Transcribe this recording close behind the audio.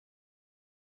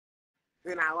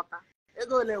You know what? You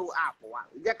go little app.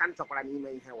 You can talk about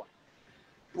email here.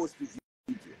 Post video.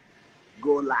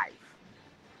 Go live.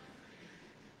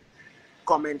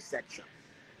 Comment section.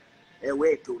 A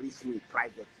way to reach me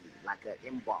privately, like an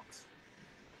inbox.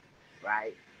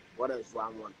 Right? What else do I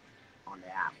want on the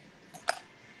app?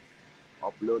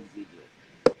 Upload video.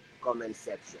 Comment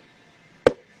section.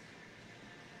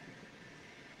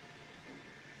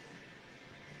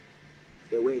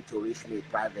 A way to reach me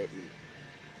privately.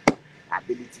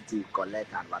 Ability to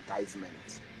collect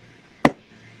advertisements.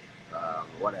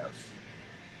 What else?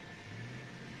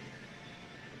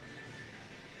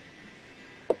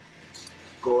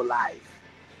 Go live.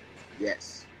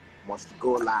 Yes, must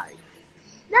go live.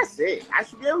 That's it. I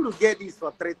should be able to get this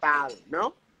for 3,000.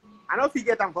 No, I don't think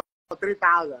get them for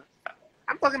 3,000.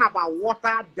 I'm talking about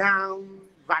watered down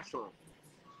version.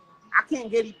 I can't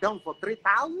get it done for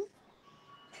 3,000.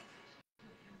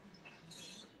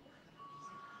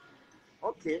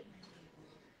 Okay.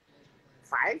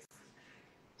 5. I'm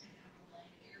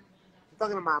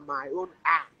talking about my own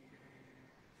app.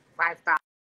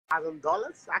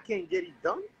 $5,000. I can't get it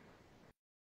done.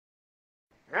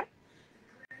 Huh?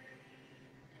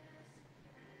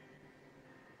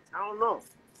 I don't know.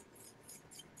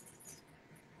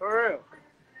 For real.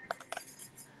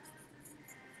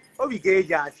 Obi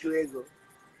Keja Chuego.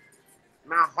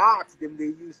 Now heart them they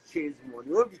use chase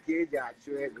money. Obi Keja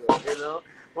Chuego, you know.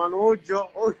 One old job,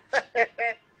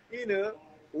 you know,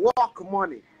 walk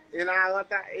money. You know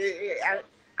what I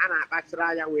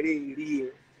actually with it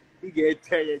here. You get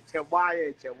tell you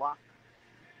chewa.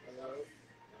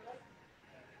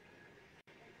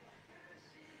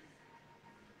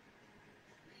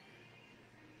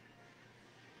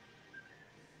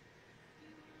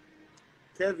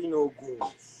 Kevin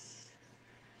Oguns.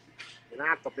 You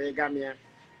know, to pay Gamia.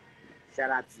 Shout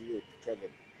out to you,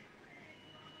 Kevin.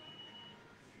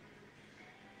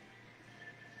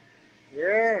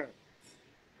 Yeah.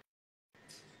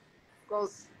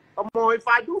 Because if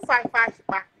I do 5 per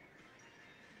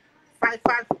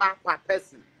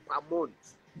person per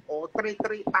month, or 3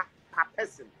 per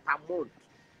person per month.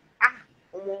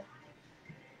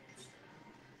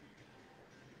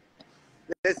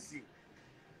 Let's see.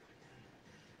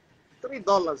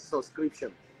 $3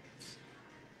 subscription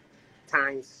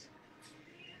times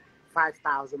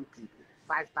 5,000 people,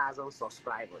 5,000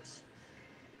 subscribers.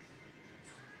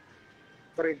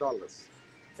 $3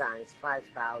 times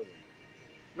 5,000.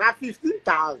 Now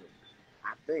 15,000,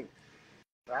 I think,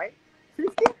 right?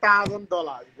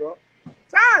 $15,000, bro.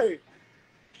 Hey,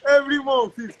 every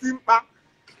month 15 pack.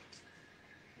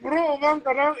 Bro, man,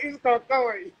 is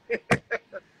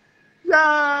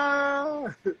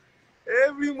yeah.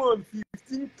 Every month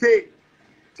 15K.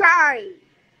 Chai.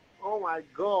 Oh my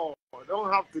God. I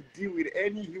don't have to deal with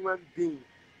any human being.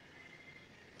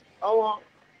 Oh,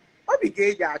 what big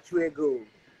age actually go?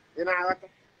 You know,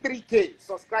 3K.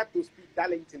 Subscribe to Speak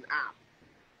Darlington app.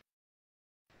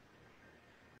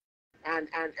 And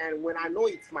when I know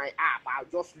it's my app, I'll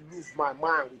just lose my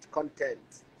mind with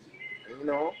content. You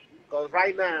know? Because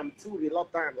right now I'm too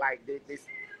reluctant. Like this,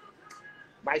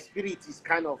 my spirit is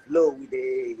kind of low with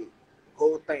the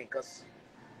whole thing. Because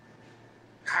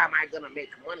how am I gonna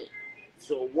make money?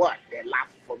 So what? They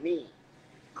laugh for me,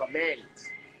 comment,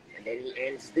 and then it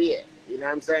ends there. You know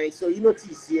what I'm saying? So you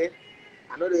notice here,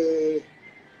 I know the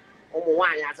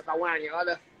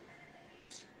other.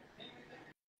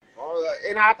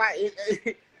 You know,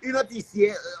 you notice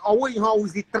here, always how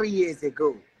was it 3 years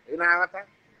ago? You know what?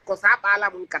 Because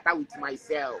I'm kata with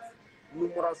myself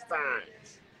numerous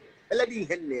times. I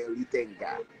didn't think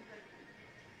that.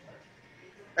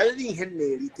 I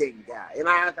didn't think that. You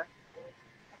know what?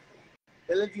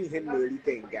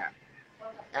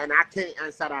 And I can't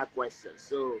answer that question.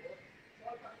 So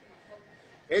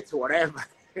it's whatever.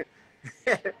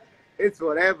 It's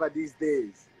whatever these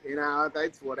days. You know,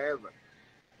 it's whatever.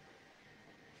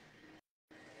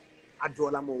 I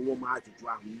told them on woman to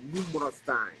drive numerous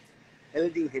times. I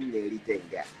didn't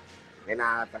that. You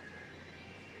know,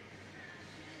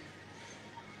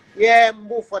 yeah,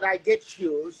 more for that get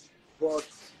shows, but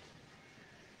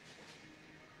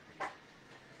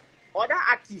other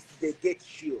artists they get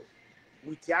show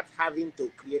without having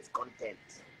to create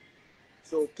content.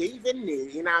 So even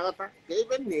you know,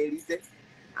 even it.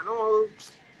 I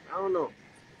don't know.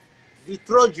 The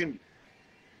Trojan,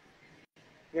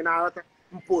 you know,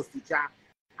 post it. I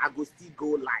go still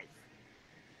go live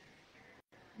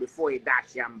before it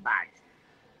dash I'm back.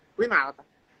 We know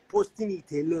posting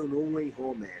it alone only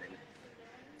home and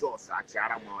just a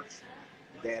much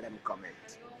there them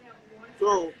comment.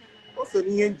 So also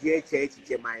me and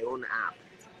GHH my own app.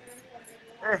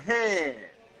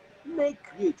 Make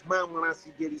create. Man, when I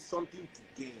see there is something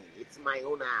to gain. It's my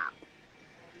own app.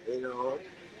 You know,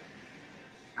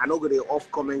 I know the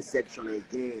off comment section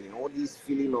again. All this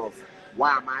feeling of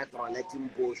why am I collecting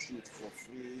bullshit for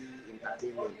free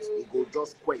entertainment? It go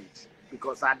just quench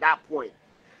because at that point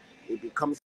it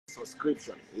becomes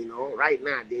subscription. You know, right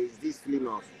now there is this feeling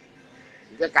of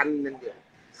you can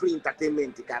free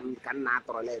entertainment. You can not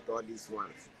tolerate all these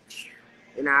ones.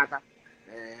 You know,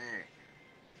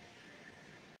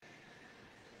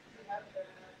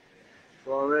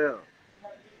 for real.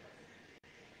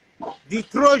 The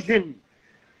Trojan,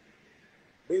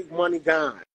 big money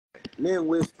guy. Name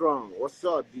way strong. What's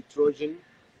up, the Trojan?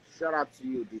 Shout out to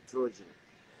you, the Trojan.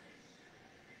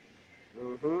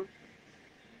 Mm-hmm.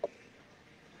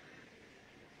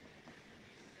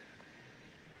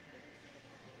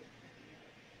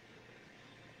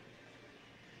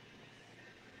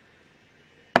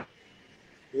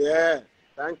 Yeah,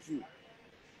 thank you.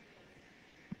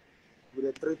 With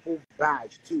a triple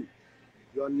badge too.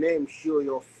 Your name show,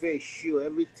 your face show,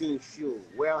 everything show.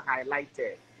 Well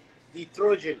highlighted. The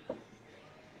Trojan.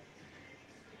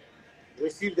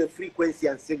 Receive the frequency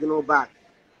and signal back.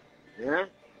 Yeah?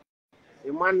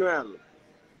 Emmanuel.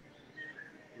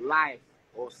 Life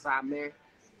or Same.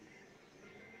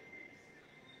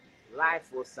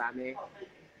 Life or Same.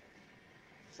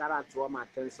 Shout out to all my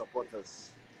 10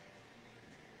 supporters.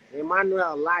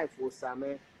 Emmanuel, life or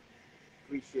Same.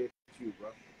 Appreciate you, bro.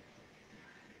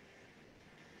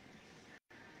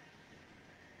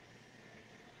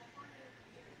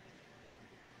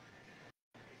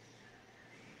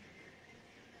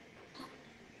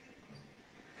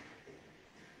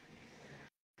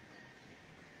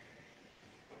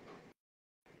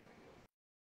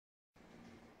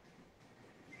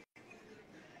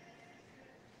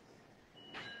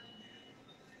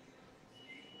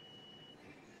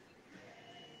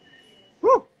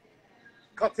 Woo!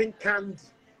 Cutting candy.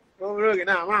 Oh, look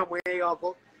now,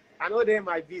 I know they're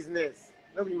my business.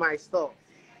 Not be my store.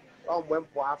 Oh,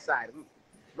 went for outside.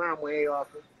 Man, way off.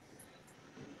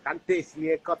 Can taste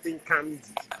me cutting candy.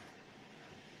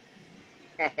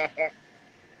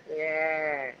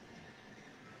 Yeah.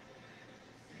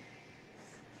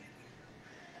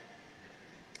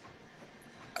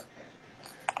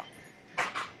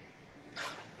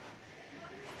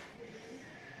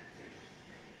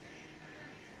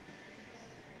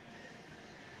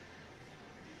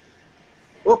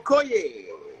 Okoye.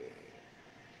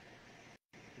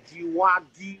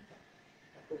 Jiwadi.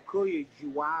 Okoye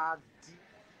Jiwadi.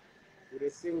 With a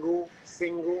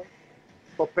single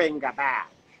Popenga bag.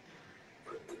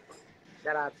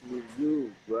 Shout out to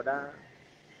you, brother.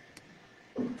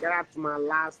 Shout out to my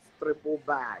last triple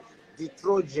badge. The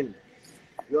Trojan.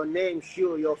 Your name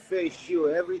sure, your face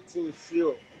sure, everything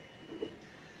sure.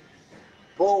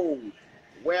 Bold.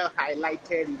 Well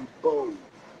highlighted in bold.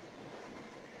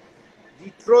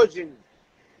 The Trojan.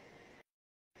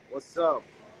 What's up?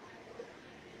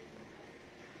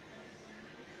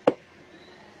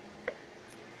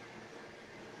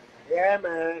 Yeah,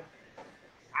 man.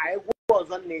 I was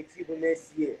on native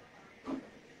next year.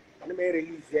 I may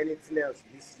release anything else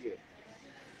this year.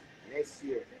 Next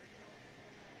year.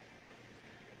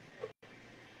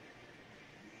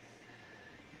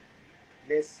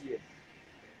 Next year.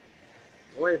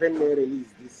 I won't even may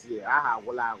release this year. I have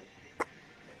a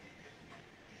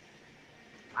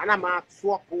and I'm a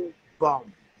swap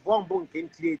bomb. Bomb can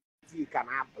create can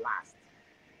I blast.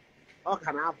 Or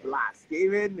can I blast?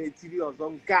 Even the TV or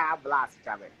some car blast.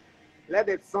 Let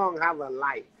that song have a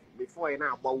life before you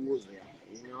know what was there.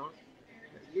 You know?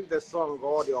 Give the song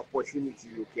all the opportunity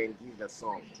you can give the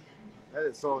song. Let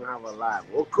the song have a life.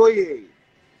 Okoye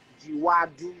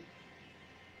Jiwadu.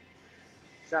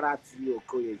 Shout out to you,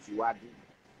 Okoye Jiwadu.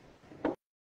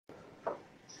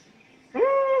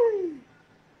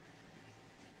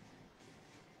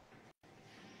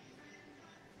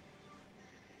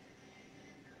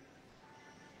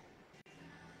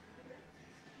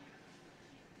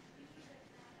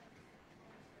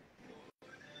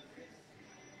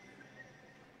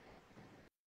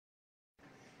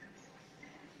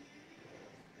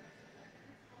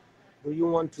 Do you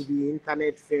want to be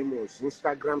internet famous,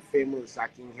 Instagram famous? I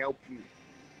can help you.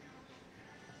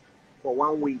 For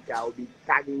 1 week, I'll be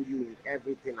tagging you in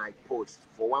everything I post.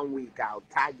 For 1 week, I'll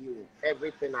tag you in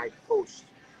everything I post.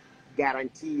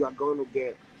 Guarantee you are going to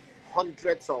get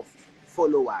hundreds of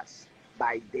followers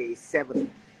by day 7,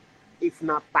 if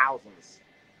not thousands.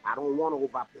 I don't want to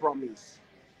overpromise.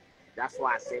 That's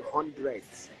why I say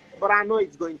hundreds. But I know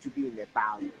it's going to be in the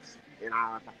thousands. You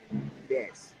know,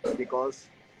 yes, because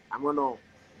I'm going to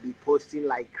be posting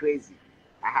like crazy.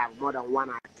 I have more than one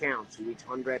account with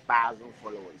 100,000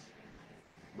 followers.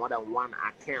 More than one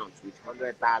account with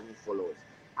 100,000 followers.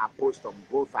 I post on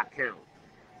both accounts.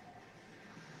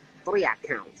 3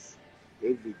 accounts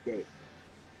every day.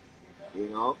 You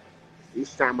know,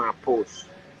 each time I post,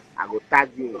 I go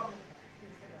tag you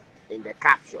in the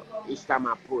caption. Each time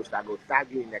I post, I go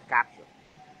tag you in the caption.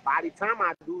 By the time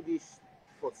I do this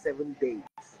for 7 days,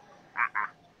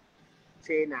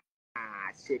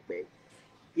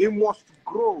 it must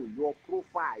grow. Your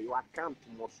profile, your account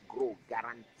must grow.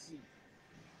 Guarantee.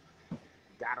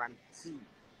 Guarantee.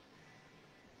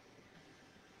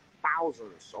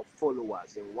 Thousands of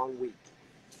followers in 1 week.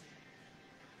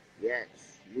 Yes,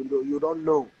 you don't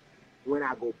know when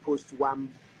I go post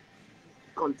one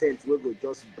content we go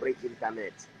just break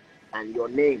internet and your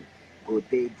name go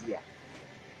there.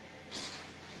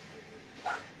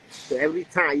 So every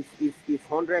time if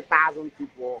 100,000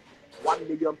 people, 1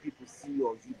 million people see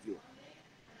your video.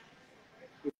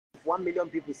 If 1 million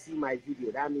people see my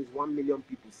video, that means 1 million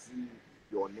people see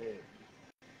your name.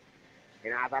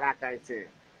 And after that kind of thing,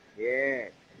 yeah,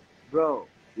 bro,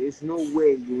 there's no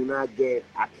way you will not get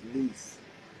at least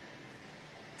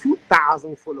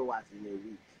 2,000 followers in a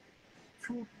week.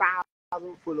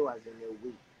 2,000 followers in a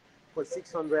week for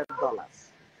 $600.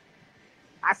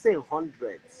 I say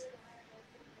hundreds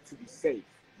to be safe,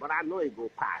 but I know it go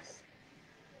past.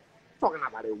 Talking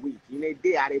about a week. In a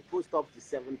day, I post up to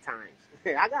 7 times.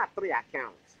 I got 3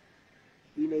 accounts.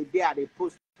 In a day, I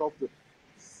post up to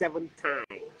 7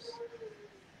 times.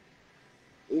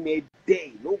 In a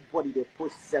day, nobody they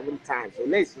post 7 times.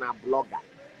 Unless not blogger.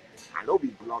 I know be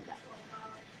blogger.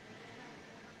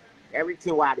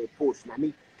 Everything while they post, I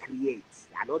me create.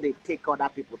 I know they take other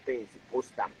people things to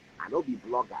post them. I know be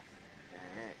blogger.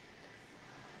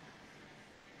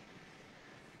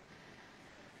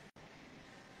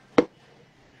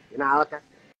 You know how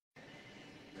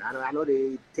I know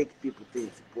they take people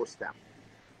things to post them.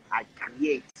 I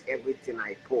create everything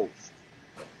I post.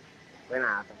 When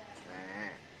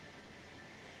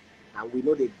and we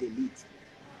know they delete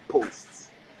posts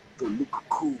to look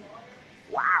cool.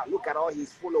 Wow, look at all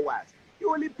his followers. He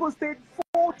only posted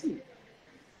 40.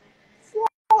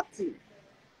 40.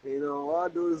 You know, all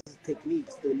those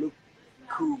techniques to look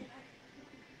cool.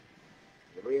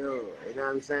 Real, you know what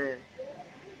I'm saying?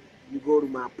 You go to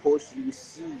my post, you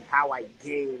see how I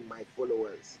gain my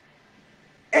followers.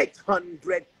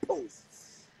 800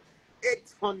 posts.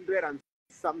 800 and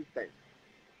something.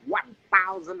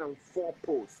 1,004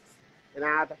 posts. You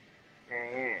know?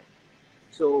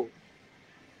 So,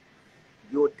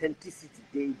 the authenticity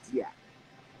day there.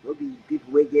 Maybe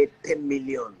people will get 10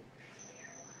 million,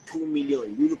 2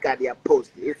 million. You look at their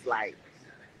post, it's like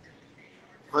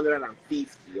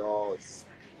 150 or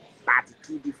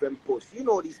 32 different posts. You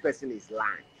know this person is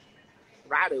lying.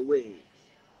 Right away,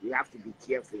 you have to be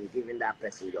careful in giving that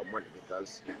person your money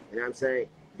because, you know what I'm saying,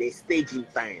 they staging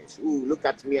things. Ooh, look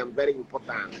at me, I'm very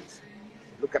important.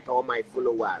 Look at all my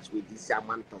followers with this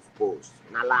amount of posts.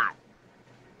 Not lie.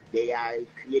 They are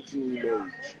creating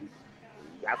image.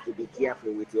 You have to be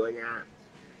careful with your hand.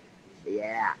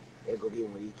 Yeah, they go be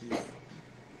when you keep.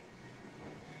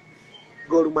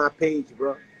 Go to my page,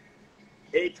 bro.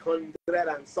 800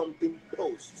 and something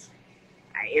posts.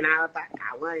 In our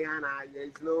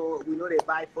there's no, we know they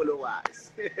buy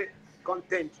followers.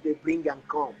 Content they bring and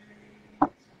come.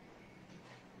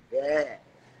 Yeah.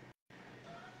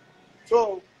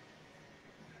 So,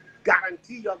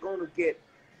 guarantee you're going to get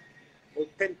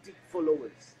authentic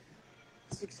followers.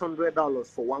 $600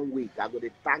 for 1 week. I'm going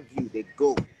to tag you. They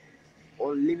go.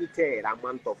 Unlimited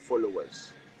amount of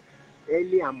followers.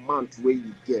 Any amount where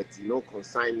you get, you know,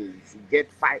 consign me. If you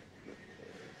get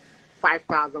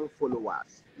 5,000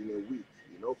 followers in a week,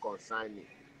 you know, consign me.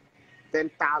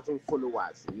 10,000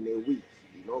 followers in a week,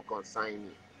 you know, consign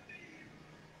me.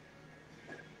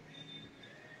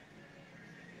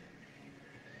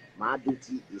 My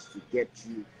duty is to get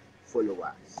you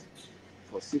followers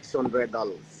for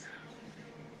 $600.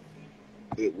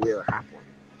 It will happen.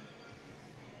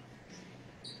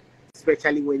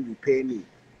 Especially when you pay me.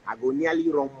 I go nearly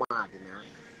run mad now.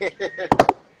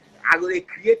 I go to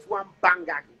create one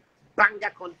banger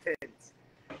content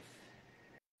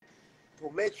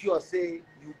to make sure say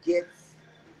you get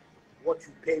what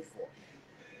you pay for.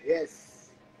 Yes.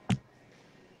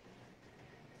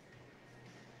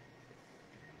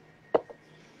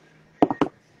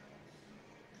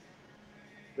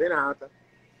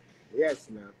 Yes,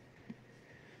 man.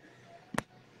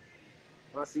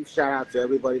 Massive shout out to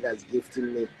everybody that's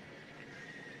gifting me.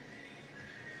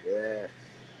 Yeah.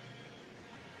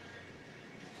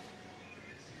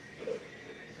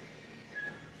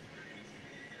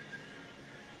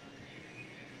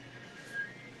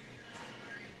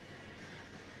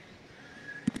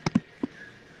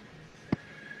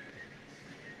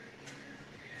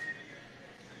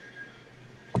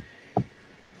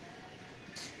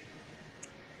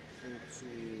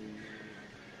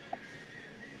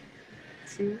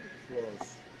 2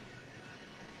 plus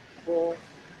 4,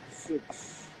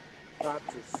 6,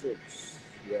 36.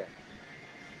 Yeah.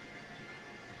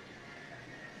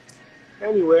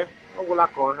 Anyway, I will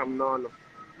call him no.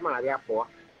 Maria Poa.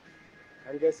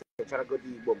 And just try to go to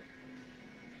the boom.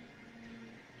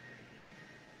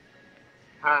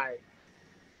 Hi,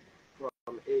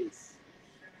 from Ace.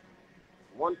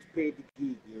 Want paid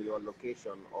gig in your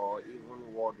location or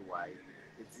even worldwide?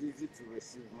 It's easy to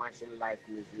receive matching live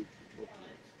music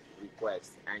booking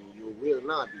requests and you will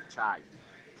not be charged.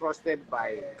 Trusted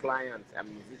by clients and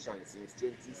musicians since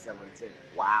 2017.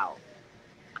 Wow.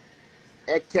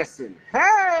 Ekesin.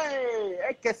 Hey!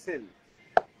 Ekesin.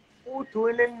 Who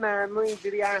twinning na no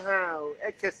injury how?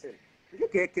 Ekesin.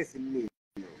 Look at Ekesin me.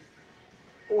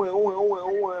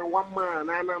 One man,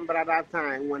 Anambra that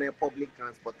time when a public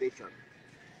transportation.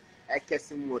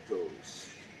 Ekesin Motors.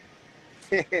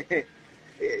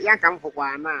 Yeah, come for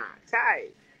one chai.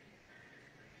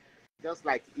 Just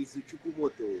like Izuchuku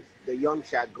Motors, the young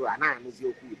shall grow. And I know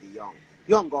the young.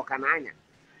 Young or Kananya.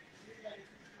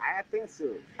 I think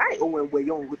so. I when we're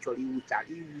young, which are you,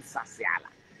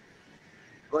 Sasiala.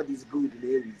 God is good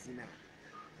in everything.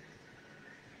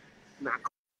 Now,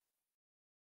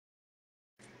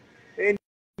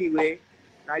 anyway,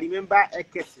 I remember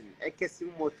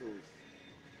Ekesin Motors.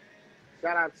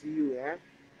 Shout out to you, eh?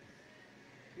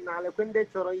 Now, when they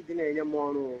tell you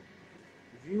the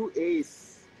view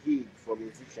Ace gig for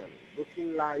musicians,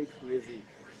 booking live music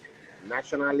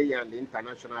nationally and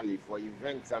internationally for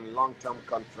events and long-term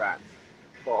contracts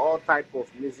for all type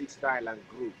of music style and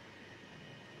group.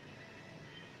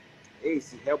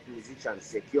 Ace help musicians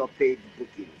secure paid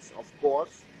bookings. Of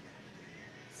course,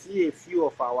 see a few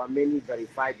of our many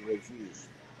verified reviews.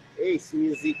 Ace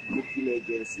Music Booking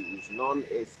Agency is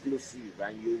non-exclusive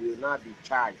and you will not be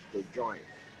charged to join.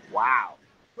 Wow.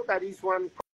 Look at this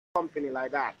one company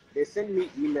like that. They send me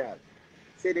email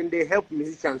saying they help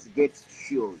musicians get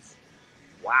shows.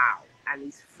 Wow. And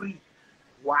it's free.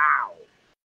 Wow.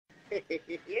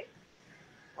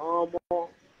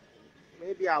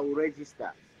 Maybe I will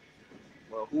register.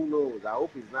 Well, who knows? I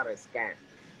hope it's not a scam.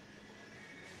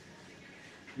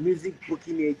 Music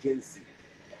Booking Agency.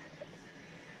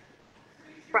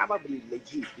 Probably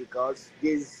legit because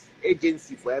there's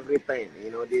agency for everything.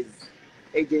 You know, there's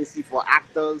agency for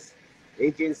actors,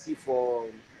 agency for,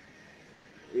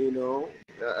 you know,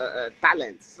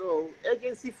 talent. So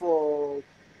agency for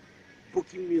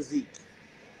booking music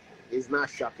is not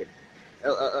shocking.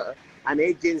 An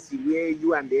agency where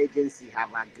you and the agency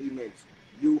have agreements.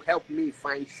 You help me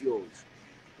find shows,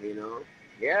 you know.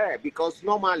 Yeah, because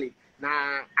normally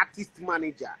now artist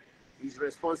manager is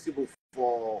responsible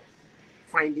for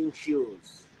finding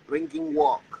shows, bringing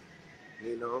work,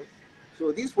 you know.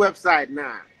 So this website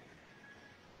now,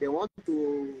 they want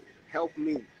to help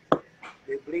me.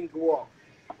 They bring work.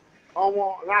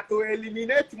 Like to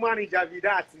eliminate manager with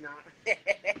that now.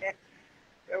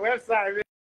 The website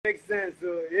makes sense.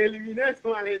 So eliminate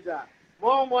manager.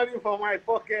 More money for my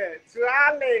pocket.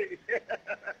 Charlie.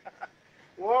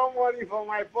 More money for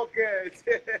my pocket.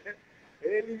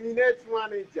 Eliminate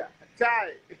manager.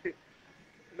 Chai.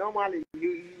 Normally,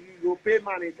 you go pay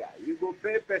manager, you go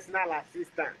pay personal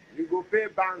assistant, you go pay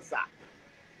bouncer.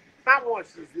 How much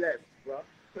is left, bro?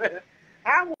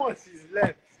 How much is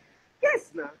left?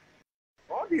 Yes, now.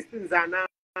 All these things are now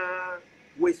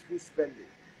wasteful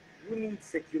spending. You need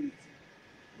security.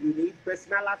 You need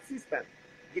personal assistant.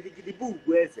 Giddy boo,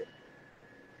 where's it?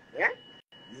 Yeah?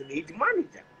 You need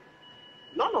manager.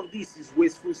 None of this is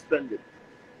wasteful spending.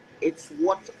 It's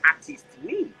what artists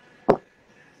need.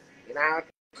 You know?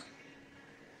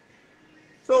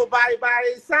 So by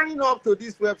signing up to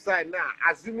this website now,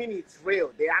 assuming it's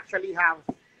real, they actually have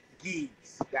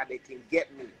gigs that they can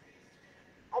get me.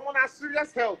 I want a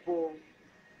serious help, oh.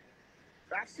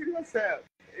 That's serious help.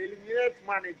 Eliminate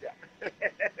manager.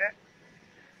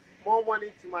 More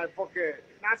money to my pocket.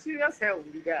 Now serious help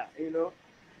with that, you know.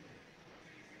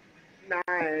 Now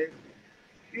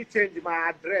you change my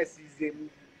address is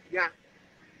yeah.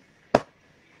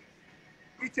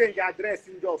 You change your address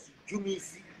in just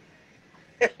Jumisi.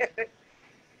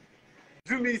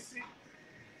 Jumisi.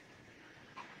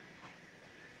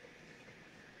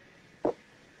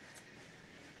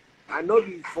 I know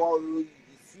before you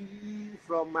see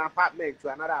from apartment to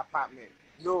another apartment.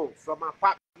 No, from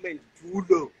apartment to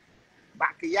Ulo,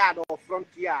 backyard or front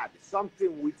yard,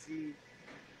 something with the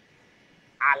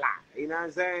Allah. You know what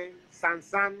I'm saying?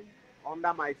 Sansan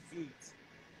under my feet.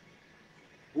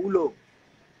 Ulo.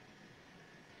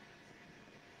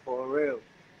 For real.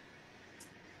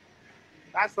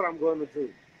 That's what I'm going to do.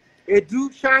 Edu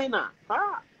China.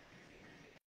 Ah.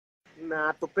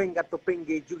 Na topenga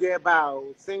juga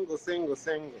bao. Single.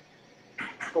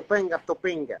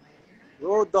 Topenga.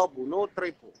 No double, no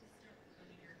triple.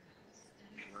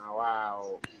 Ah,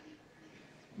 wow.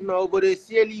 Nobody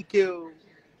see kill.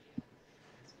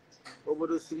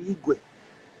 Obodo siri igwe.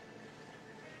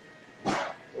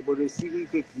 Obodo siri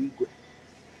ike ka igwe.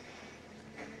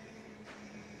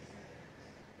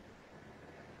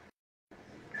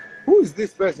 Who is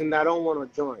this person that don't want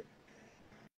to join?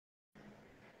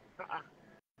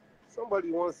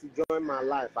 Somebody wants to join my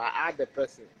life. I add the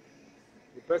person.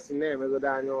 The person name is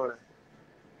Daniel.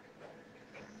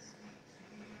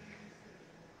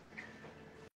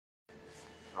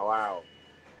 Oh, wow.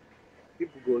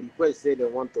 People go request, say they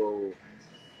want to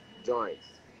join.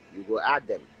 You go add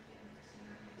them.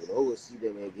 You know, we'll see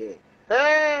them again.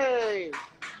 Hey!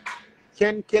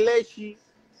 Ken Kelechi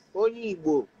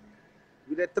Onyibo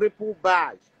with a triple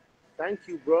badge. Thank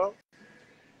you, bro.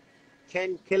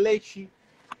 Ken Kelechi.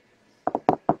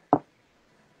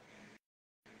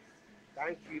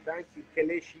 Thank you,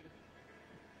 Kelechi.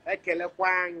 Ekele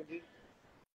Kwangi.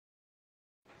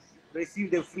 Receive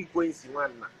the frequency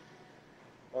one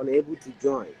now. Unable to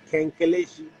join. Ken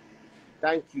Kelechi.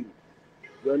 Thank you.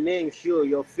 Your name show,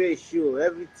 your face show,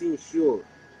 everything show.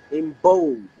 In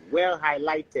bold, well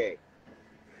highlighted.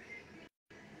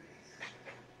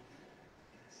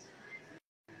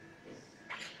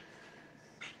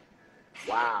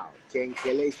 Wow, Ken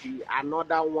Kelechi,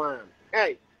 another one.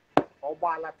 Hey,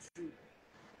 Obala 2.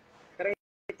 3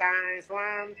 times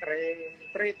 1,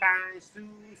 3 times 2,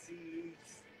 6.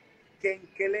 Ken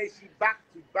Kelechi back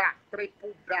to back,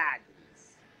 triple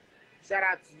badges. Shout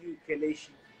out to you,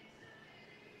 Kelechi.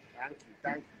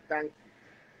 Thank you.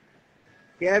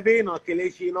 Kevin or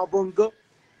Kelechi no bongo.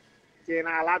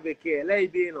 Kena labeke,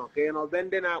 lady no, Keno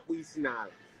bendena puisinal.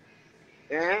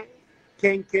 Eh?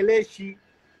 Ken Kelechi.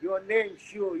 Your name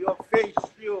show, your face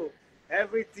show,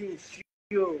 everything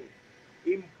show,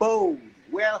 in bold,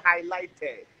 well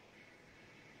highlighted.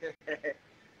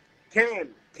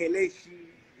 Ken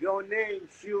Kelechi, your name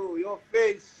show, your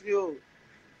face show,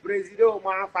 President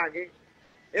Mahafage,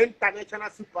 international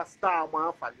superstar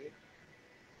Mahafage.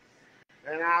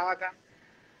 And I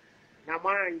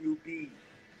man you be.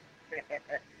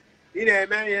 You know,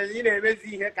 man, you know,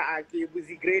 see here, was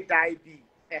a great IB.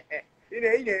 You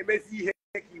know, see here.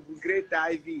 Great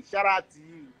IV. Shout out to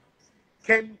you.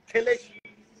 Ken Kelechi.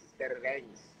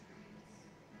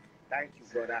 Thank you,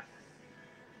 brother.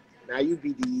 Now you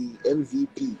be the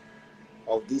MVP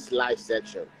of this live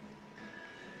section.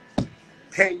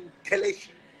 Ken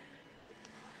Kelechi.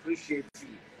 Appreciate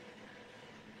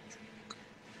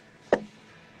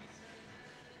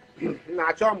you.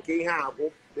 Now, Chom King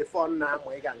before now,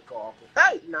 I can call.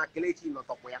 Hey, now Kelechi not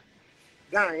up where.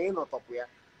 Guy ain't not up where.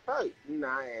 Hey,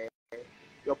 nah,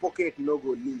 your pocket no go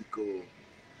leak, oh.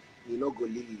 You no go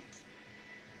leak.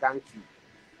 Thank you.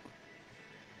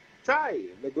 Try.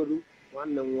 Let go do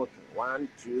 1,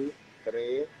 2,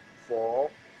 3, 4,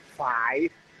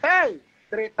 5. Hey!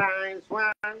 3 times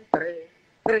 1, 3.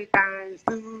 3 times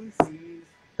 2, 6.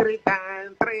 3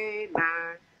 times 3,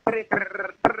 9. 3,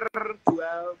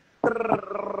 12.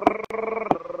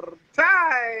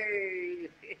 Try.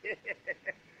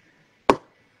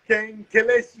 Ken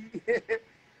Kelechi.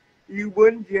 You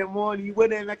wouldn't get money, you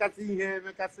wouldn't make us see him,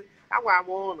 make us see. I want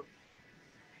on.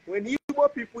 When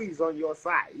Igbo people is on your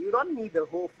side, you don't need the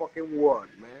whole fucking world,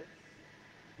 man.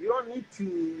 You don't need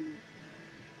to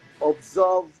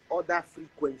observe other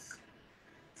frequency.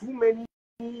 Too many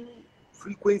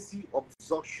frequency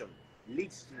absorption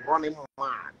leads to running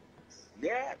mad.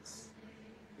 Yes.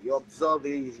 You observe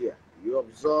Asia, you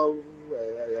observe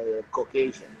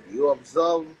Caucasian, you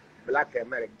observe Black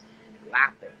American,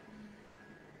 Latin.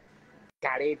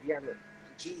 Caribbean,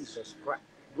 Jesus Christ,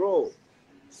 bro.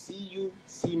 See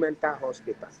mental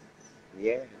hospital.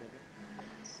 Yeah.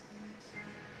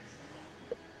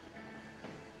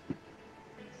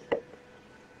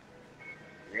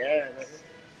 Yeah.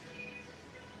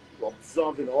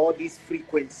 Observing all this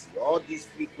frequency, all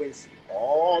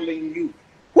in you.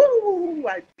 Woo!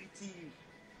 I pity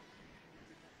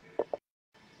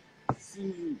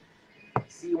you.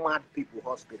 See mad people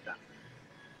hospital.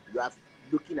 You are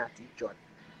looking at each other.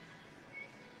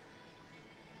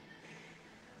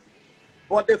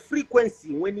 But the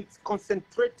frequency, when it's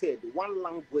concentrated, one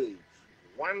language,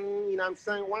 one, you know what I'm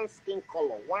saying, one skin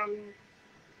color, one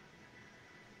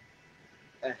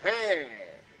hair.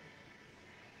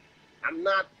 I'm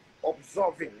not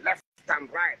observing left and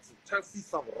right. The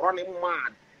chances of running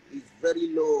mad is very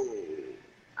low.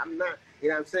 I'm not, you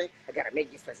know what I'm saying? I gotta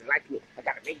make this person like me. I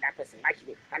gotta make that person like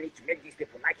me. I need to make these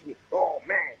people like me. Oh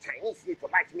man, Chinese need to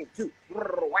like me too.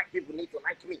 White people need to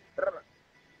like me.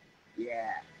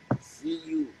 Yeah. See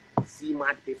you. See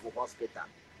mad people hospital.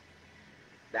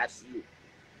 That's you.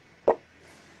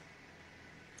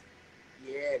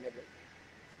 Yeah, nigga.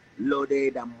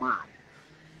 Loaded and mad.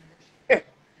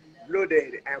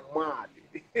 Loaded and mad.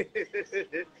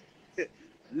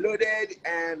 Loaded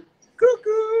and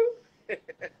cuckoo.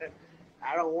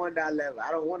 I don't want that level.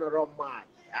 I don't want to run mad.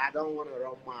 I don't want to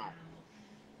run mad.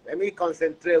 Let me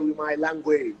concentrate with my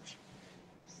language.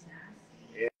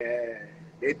 Yeah,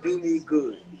 they do me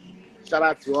good. Shout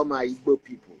out to all my Igbo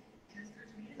people.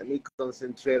 Let me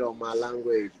concentrate on my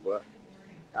language, bro.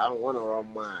 I don't want to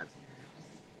run mad.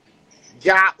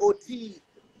 Ja Oti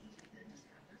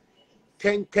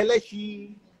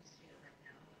Kenkeleshi.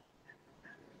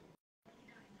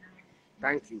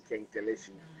 Thank you,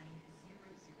 Kenkeleshi.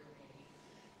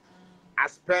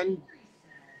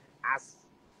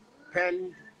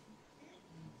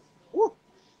 Woo.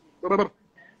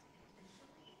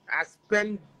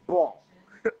 Aspen ball.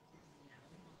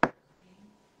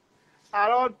 I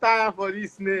don't tire for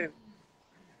this name.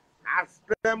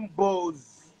 Aspen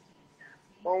balls.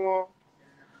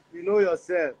 You know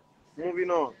yourself. Moving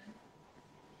on.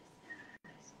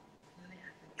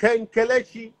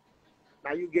 Kenkeleshi.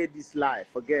 Now you get this life.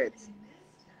 Forget.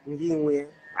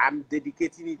 I'm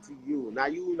dedicating it to you. Now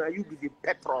you be the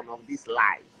patron of this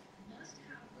life.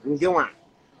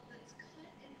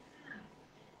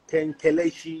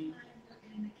 Kenkeleshi.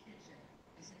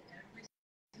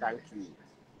 Thank you.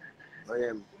 I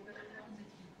am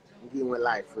giving my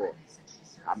life for.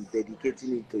 I'm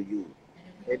dedicating it to you.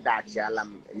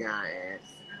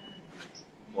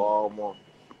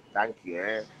 Thank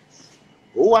you.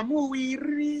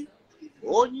 Uamuiri.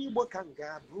 Onyi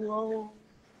bokangabuo.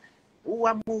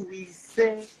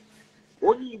 Uamuise.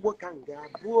 Onyi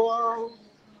bokangabuo.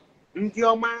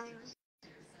 Ndioma.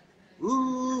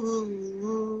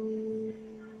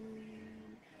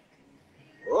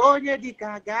 Onye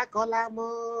dika ga-akọlamo.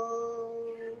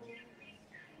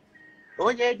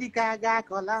 Onye dika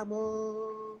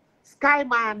ga-akọlamo.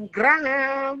 Skyman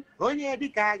Graham. Onye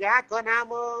dika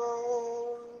ga-akọnamo.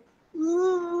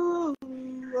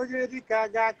 Onye dika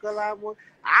ga-akọlamo.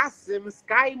 Asim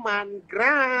Skyman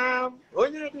Graham.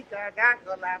 Onye dika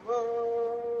ga-akọlamo.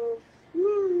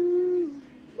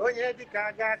 Onye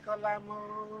dika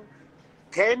ga-akọlamo.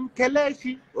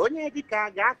 Kenkeleshi. Onye dika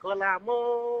ga-akọlamo.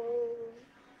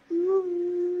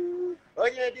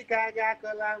 Onye dika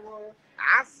ga-akọlamo.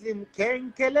 Asim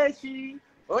Kenkeleshi.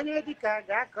 Onye dika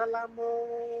ga-akọlamo.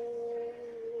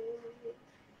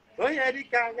 Onye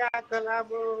dika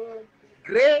ga-akọlamo.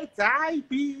 Great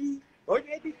IP.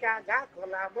 Onye dika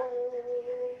ga-akọlamo.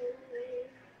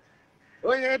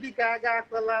 Onye dika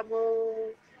ga-akọlamo.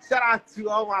 Shout out to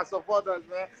all my supporters,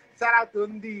 man. Shout out to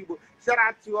Ndibo. Shout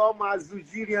out to all my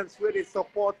Nigerians where they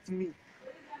support me.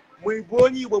 As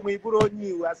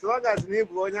long as you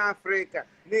are Africa,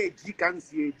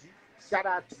 shout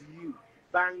out to you.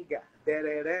 Banga.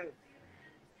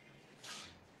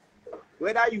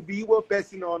 Whether you be Igbo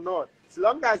person or not, as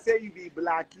long as say you be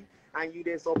Blackie and you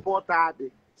they support her,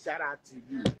 shout out to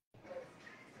you.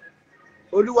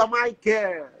 Oluwa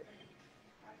Michael,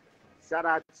 shout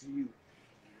out to you.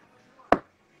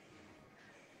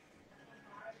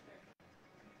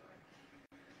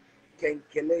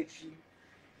 Kenkelechi.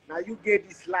 Now you get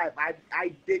this life. I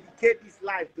dedicate this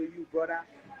life to you, brother.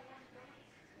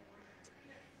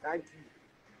 Thank you.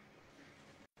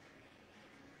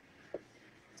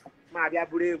 Maria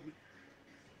Brave.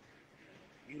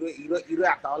 You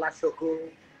have all that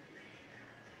shoko.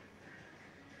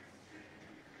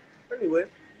 Anyway,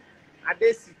 at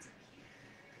this city.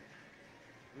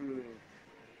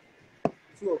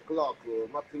 2 o'clock,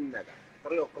 nothing mega.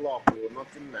 3 o'clock,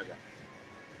 nothing mega.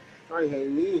 I hear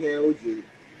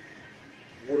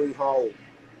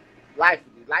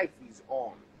life is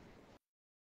on.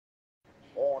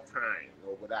 All time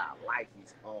over there. Life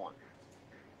is on.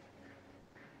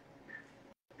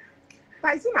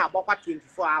 Taizin about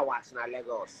 24 hours in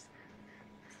Lagos.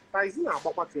 Taizin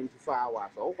about 24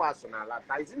 hours. Over Sonala.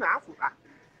 Taizin Africa.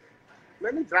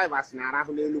 Many drivers na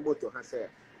around the motor has said.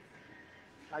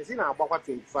 Taizin about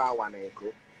 24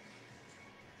 hours.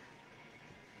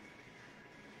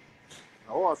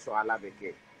 Also, I love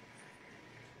it.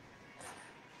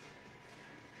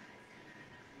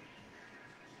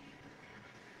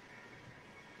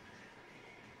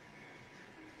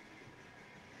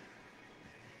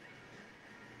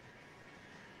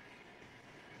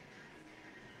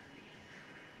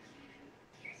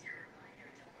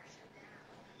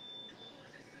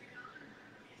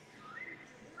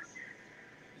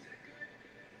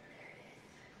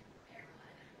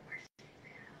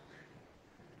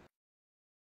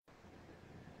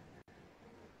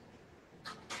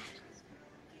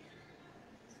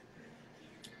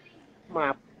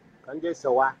 map. Can just say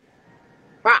what?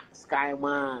 Pa,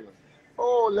 Skyman.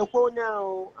 Oh,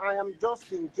 Leponia, I am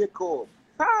Justin Jacob.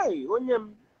 Hi,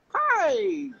 Onyem.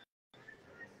 Hi.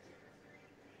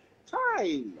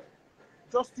 Hi.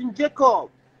 Justin Jacob.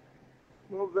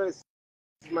 No verse,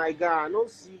 my guy. No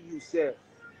see you, sir.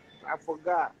 I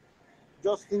forgot.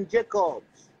 Justin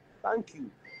Jacobs. Thank you.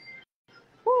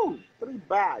 Woo, 3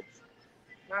 badge.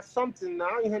 Now something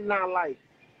now you not like.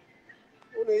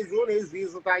 One is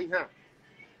visit I have.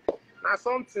 Now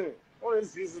something. One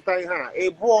is visit I have. A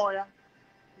boy.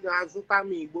 You are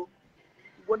Zutamibo.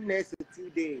 1 next 2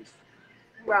 days.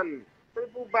 One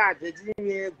triple badge.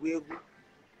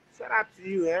 Shout out to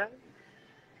you, eh?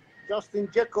 Justin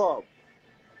Jacob.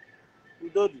 We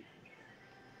do it.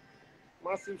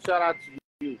 Massive shout out to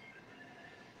you.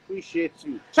 Appreciate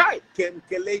you. Chai Kem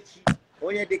Kelechi.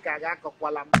 Onye de kaga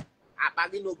kokwalam.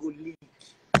 Abagi no go leak.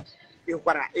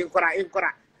 Inkwara.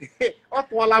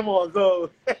 Otwala mo ozo.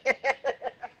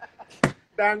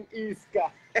 Dan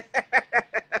Iska.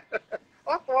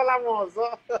 Otwala mo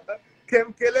ozo.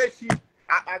 Kem Kelechi.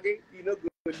 Abagi no go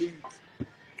leak.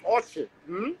 Oshe.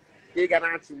 They gonna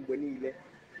ask him when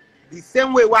the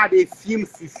same way why they feel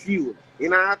fulfilled. You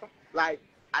know, like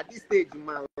at this stage in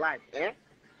my life, eh?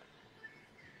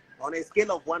 On a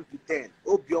scale of 1 to 10,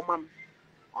 Obiomam,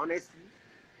 honestly,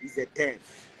 is a 10.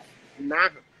 Now,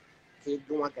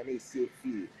 what can I say?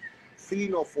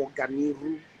 Feeling of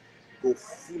organism go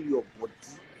fill your body.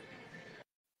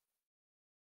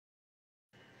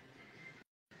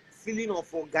 Feeling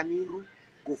of organism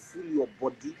go fill your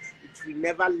body. It will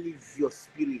never leave your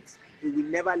spirit. It will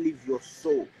never leave your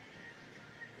soul.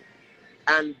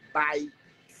 And by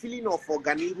feeling of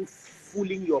organism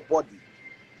fooling your body,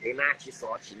 then actually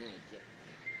such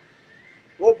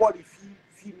nobody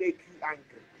feel make you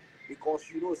angry because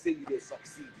you know say you they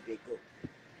succeed, they go.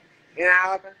 You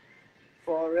know,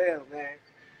 for real, man,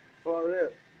 for real.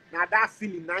 Now that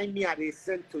feeling, 9 years they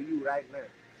sent to you right now.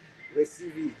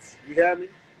 Receive it. You hear me?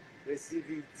 Receive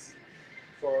it.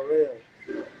 For real.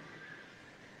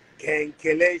 Ken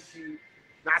Kelechi.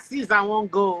 Now since I won't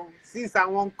go, since I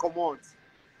won't come out.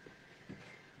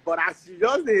 But as you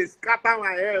just they scatter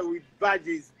my hair with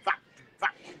badges back to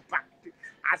back to back to,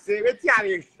 I say, wait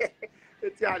here,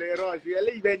 rush. You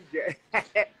leave it there.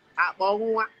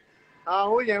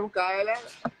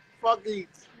 Fuck it.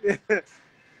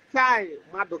 Kai,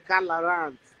 Madoka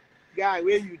Laurent. Guy,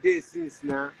 where you did since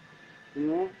now?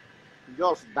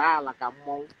 Just die like a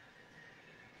monk.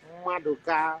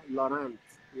 Madoka Laurent.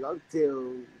 Don't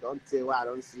tell why I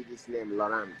don't see this name,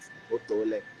 Laurent.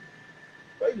 Otole.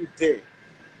 Where you did?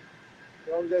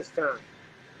 You understand?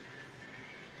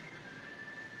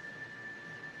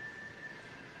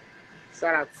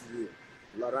 Shout out to you,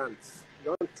 Lawrence.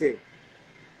 Don't take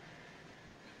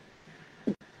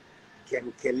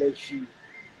Ken Kelechi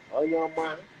on your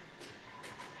man.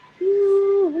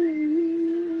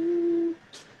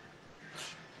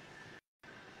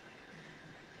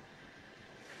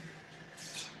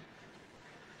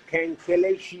 Ken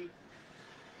Kelechi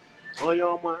on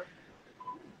your man.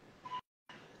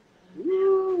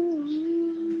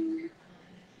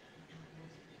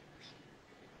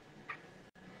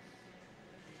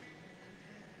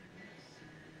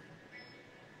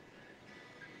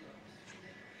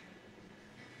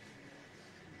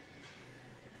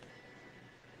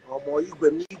 Omo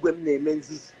igwem na-eme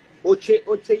nzizi. Oche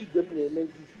igwem na-eme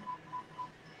nzizi.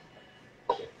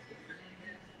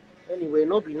 Anyway,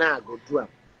 no be now go do am.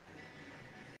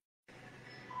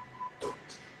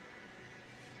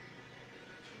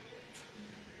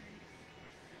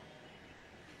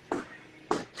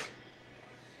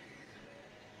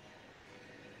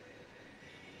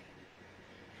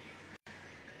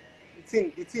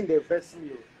 The thing they vex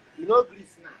me. You know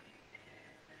Greece now.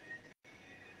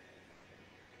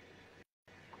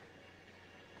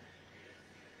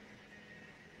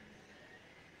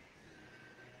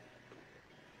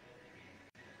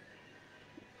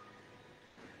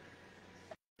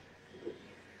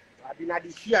 I been at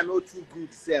the share no too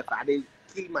good self. I dey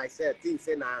kill myself. Think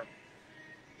say na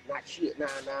shit, na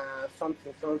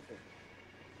something.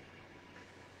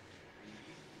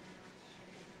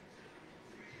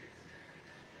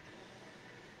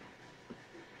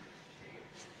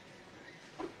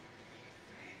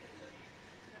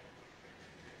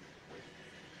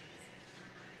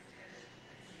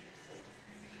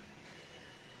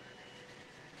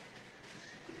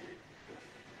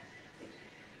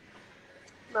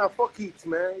 Nah, fuck it,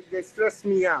 man. They stress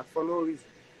me out for no reason.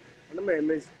 I don't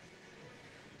amazing.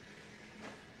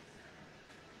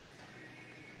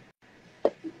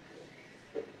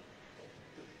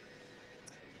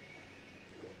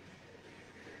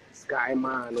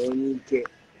 Skyman, only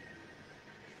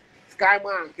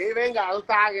Skyman, even got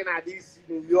tagging at this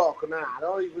New York now. I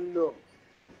don't even know.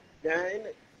 Then,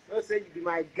 don't say you be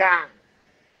my gang.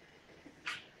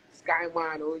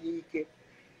 Skyman, only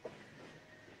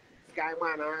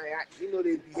Skyman, you know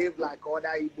they behave like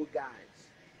other Igbo guys.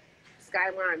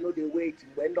 Skyman, know they wait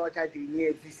when daughter they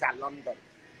near Visa London,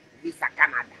 Visa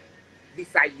Canada,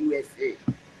 Visa USA.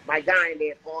 My guy in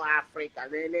there for Africa,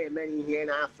 many here in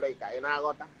Africa, and I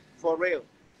got that for real.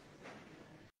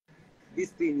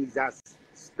 This thing is as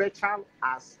special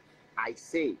as I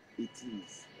say it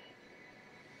is.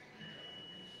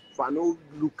 For no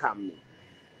look at me,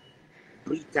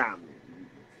 breathe at me,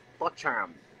 touch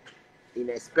him in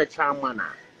a special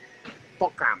manner,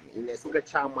 talk him in a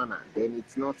special manner, then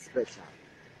it's not special.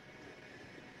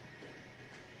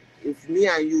 If me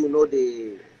and you know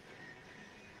they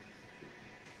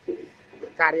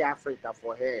carry Africa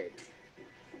for head,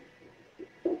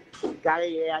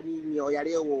 carry any or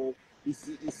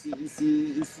isi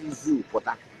zoo, but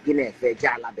I get a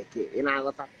jala beke. And I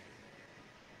got a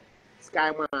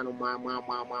Skyman,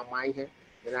 my head,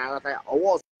 and I got a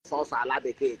was sauce a la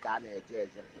beke, can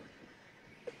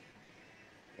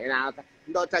and I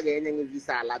not again any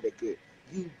visa la beke.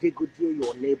 You take good to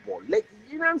your neighbor. Like,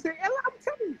 you know what I'm saying? I'm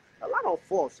telling you, a lot of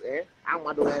force, I'm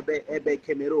not ebe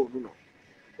Cameroon, you know.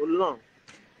 Long.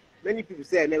 Many people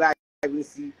say I never even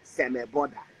see seme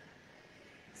border.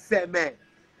 Seme.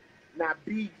 Na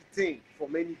big thing for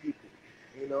many people,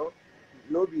 you know.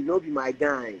 No be my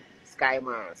guy,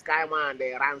 Skyman,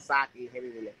 they ransack in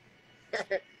anyway.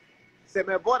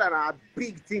 Seme border na a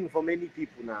big thing for many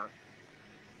people now.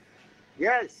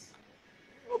 Yes,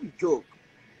 no be joke.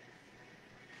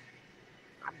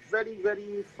 A very,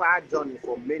 very far journey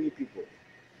for many people.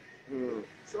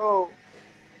 So,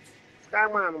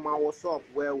 Skyman, what's up?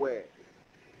 Where?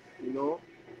 You know,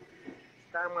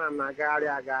 Skyman,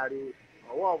 agari.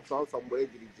 I want somebody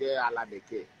to jail ala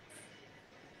beke.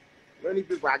 Many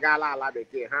people are gala ala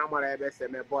beke. How much ever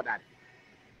seme border?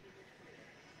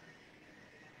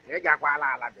 Ega kwa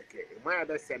ala beke. My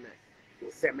ever seme.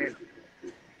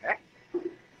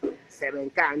 Semen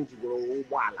kanji go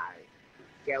ubala.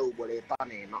 Ke uborito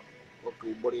ne no.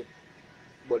 Okay,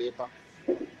 borito.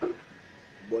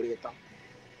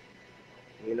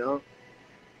 You know?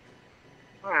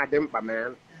 Dempa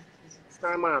man.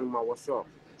 Skyman, what's up?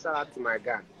 Shout out to my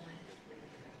guy.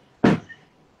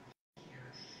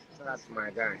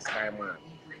 Skyman.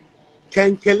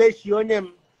 Kenkeleshi on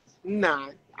him. Nah,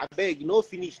 I beg, no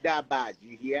finish that bad,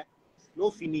 you hear? No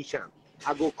finish him.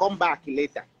 I go come back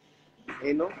later.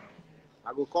 You know?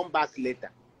 I go come back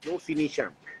later. No finish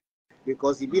him.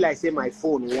 Because it be like say my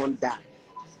phone won't die.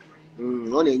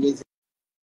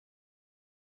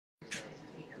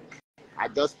 I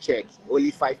just checked.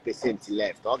 Only 5%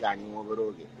 left.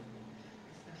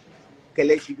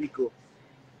 Keleshi Biko.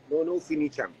 No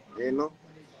finish him. You know?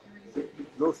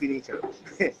 No finish him.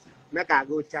 Make I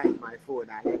go charge my phone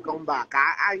and come back.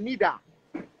 I need that.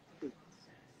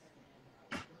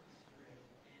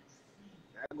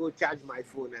 I go charge my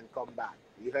phone and come back.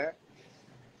 You heard?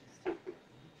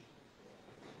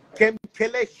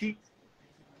 Keleshi.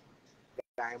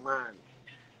 Man.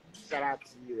 Shout out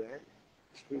to you,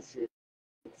 Appreciate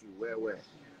you. Where?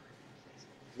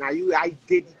 Now I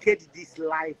dedicate this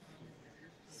live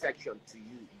section to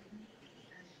you.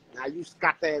 Now you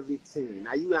scatter everything.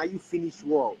 Now you finish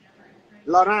work.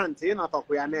 Laurent, you not talk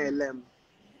with an LM.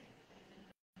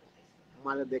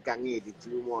 Mother de can eat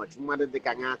too much. Mother de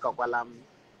can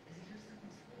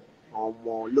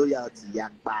more loyalty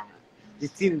yakba. The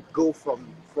thing go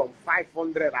from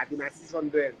 500, I mean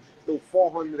 600 to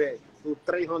 400 to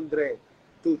 300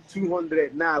 to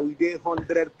 200. Now we did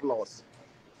 100 plus.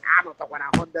 I'm not talking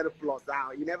 100 plus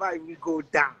now. You never even go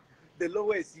down. The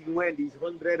lowest you went is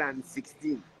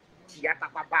 116.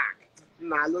 Yatapa back.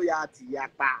 Na loyalty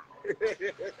yakba.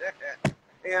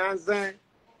 You know what I'm saying?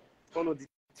 Don't do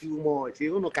too much.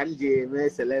 You know can be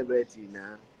celebrity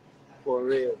now. For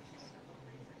real.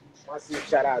 Massive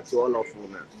shout out to all of you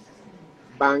now.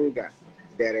 Banga,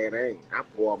 derere,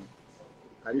 apom.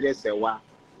 Can just say what?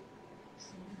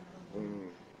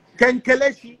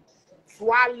 Kenkeleshi,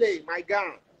 Swale, my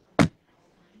God.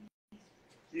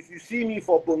 If you see me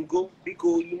for Bongo,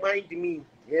 because you mind me,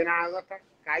 you know what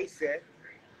I said?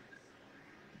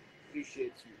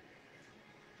 Appreciate you.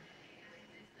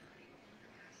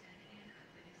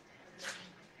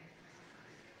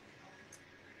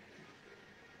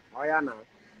 Oh yeah, now,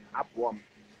 apom.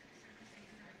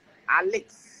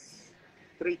 Alex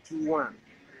 321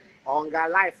 onga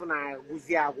life na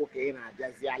aguzia aguke na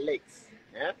jazi Alex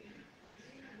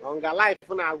on ga life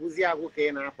na aguzia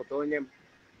aguke na apụta onye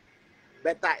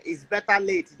Better it's better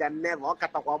late than never.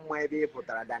 Okatakwa mwa ebe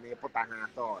pụtara than ịpụta ha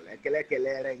at all. Ekele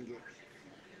kelere gị.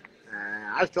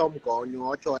 Achọ m ka onye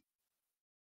ọchọ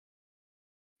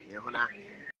ịhụ na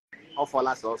ọ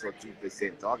fọla sọsọ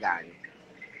 2%. Ọ ga-anyị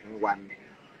ngwa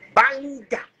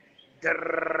banga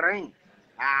drink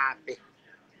happy.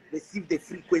 Receive the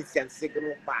frequency and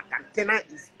signal back. Antenna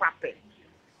is popping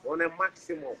on a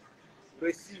maximum.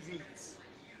 Receive it.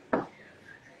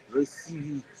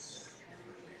 Receive it.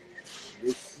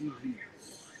 Receive it.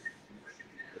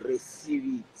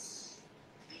 Receive it.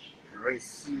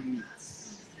 Receive it.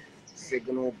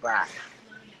 Signal back.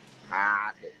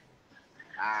 Happy.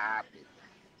 Happy.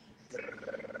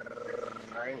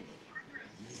 Drink.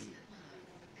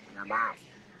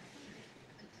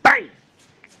 Bang.